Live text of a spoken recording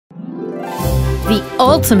The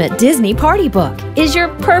ultimate Disney party book is your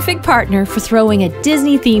perfect partner for throwing a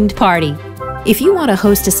Disney-themed party. If you want to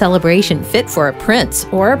host a celebration fit for a prince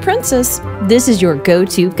or a princess, this is your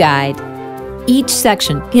go-to guide. Each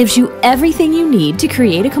section gives you everything you need to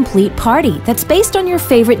create a complete party that's based on your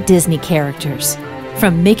favorite Disney characters,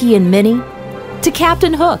 from Mickey and Minnie to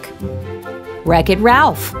Captain Hook, Wreck-It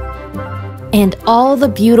Ralph, and all the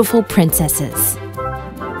beautiful princesses.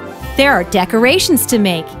 There are decorations to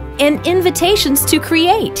make and invitations to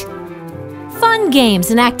create, fun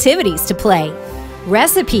games and activities to play,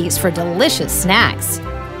 recipes for delicious snacks,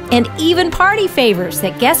 and even party favors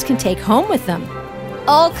that guests can take home with them.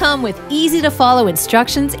 All come with easy-to-follow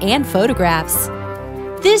instructions and photographs.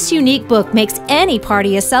 This unique book makes any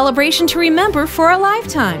party a celebration to remember for a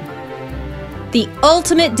lifetime. The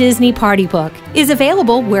Ultimate Disney Party Book is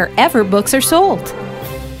available wherever books are sold.